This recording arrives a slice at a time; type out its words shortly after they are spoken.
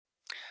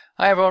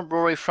Hi everyone,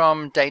 Rory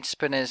from Data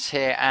Spinners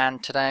here,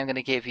 and today I'm going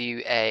to give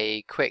you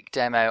a quick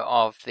demo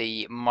of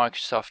the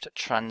Microsoft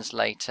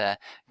Translator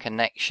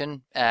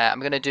connection.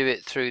 I'm going to do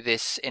it through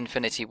this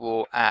Infinity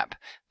War app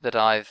that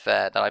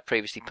I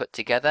previously put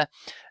together.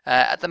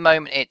 At the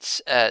moment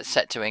it's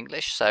set to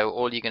English, so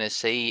all you're going to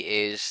see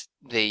is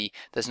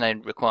there's no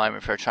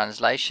requirement for a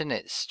translation,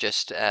 it's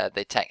just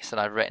the text that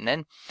I've written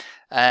in.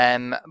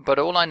 But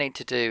all I need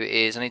to do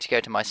is I need to go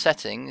to my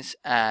settings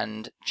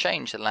and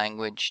change the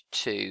language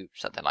to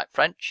something like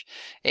French.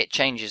 It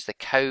changes the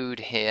code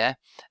here,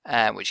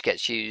 which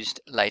gets used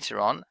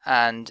later on,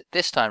 and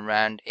this time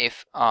round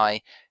if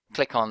I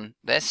click on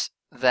this,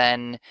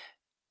 then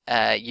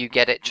you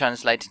get it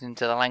translated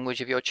into the language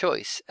of your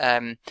choice.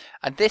 And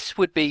this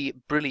would be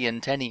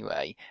brilliant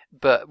anyway,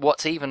 but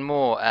what's even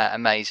more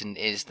amazing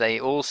is they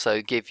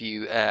also give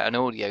you an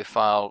audio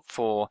file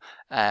for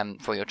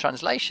your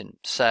translation,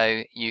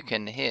 so you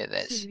can hear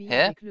this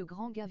here.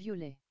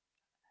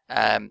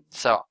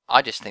 So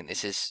I just think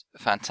this is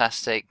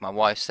fantastic. My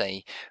wife's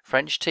a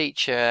French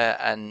teacher,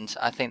 and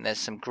I think there's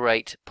some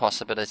great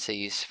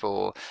possibilities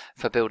for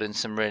building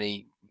some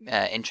really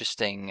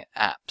interesting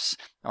apps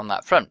on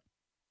that front.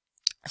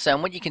 So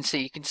what you can see,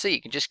 you can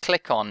just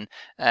click on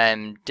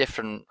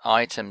different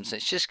items.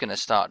 It's just going to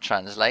start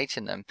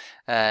translating them.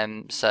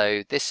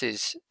 So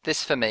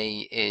this for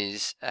me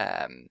is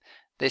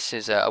this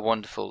is a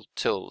wonderful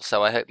tool.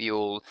 So I hope you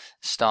all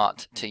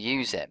start to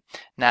use it.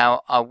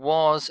 Now I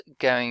was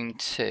going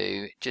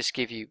to just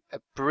give you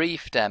a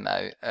brief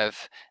demo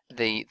of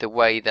the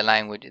way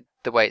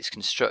it's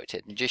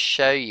constructed, and just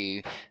show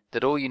you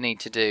that all you need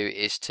to do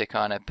is to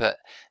kind of put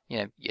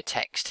your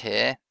text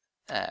here,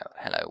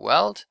 hello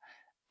world,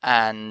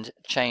 and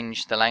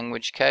change the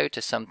language code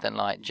to something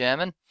like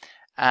German,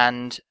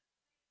 and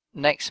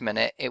next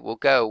minute it will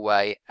go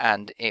away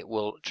and it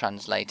will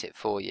translate it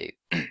for you.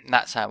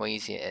 That's how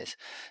easy it is.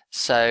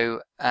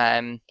 So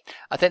I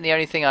think the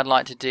only thing I'd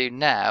like to do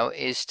now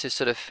is to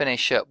sort of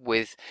finish up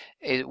with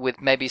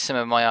maybe some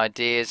of my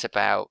ideas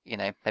about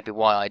maybe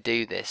why I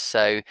do this.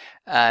 So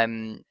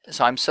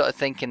so I'm sort of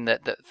thinking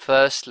that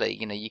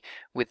firstly,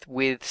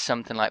 with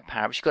something like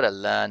PowerApps, you've got to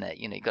learn it.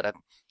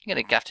 You're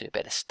going to have to do a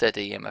bit of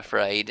study, I'm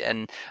afraid,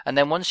 and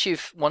then once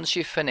you've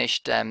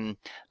finished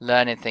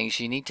learning things,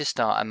 you need to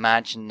start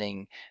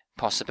imagining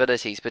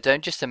possibilities. But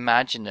don't just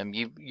imagine them.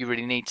 You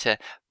really need to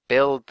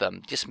build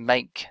them. Just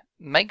make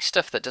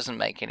stuff that doesn't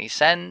make any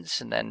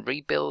sense, and then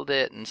rebuild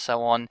it, and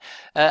so on.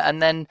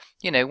 And then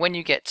when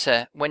you get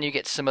to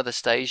some other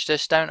stage,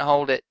 just don't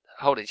hold it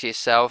to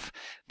yourself.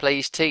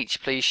 Please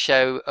teach. Please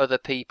show other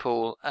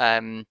people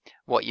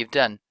what you've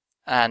done,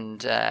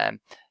 and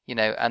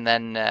and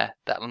then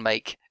that'll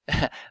make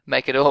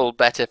it all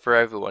better for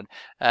everyone.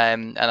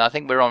 And I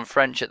think we're on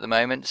French at the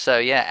moment, so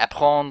yeah,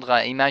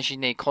 apprendre,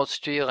 imaginer,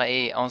 construire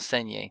et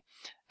enseigner.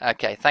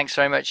 Okay, thanks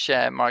very much,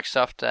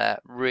 Microsoft.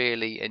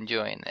 Really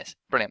enjoying this.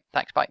 Brilliant.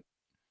 Thanks. Bye.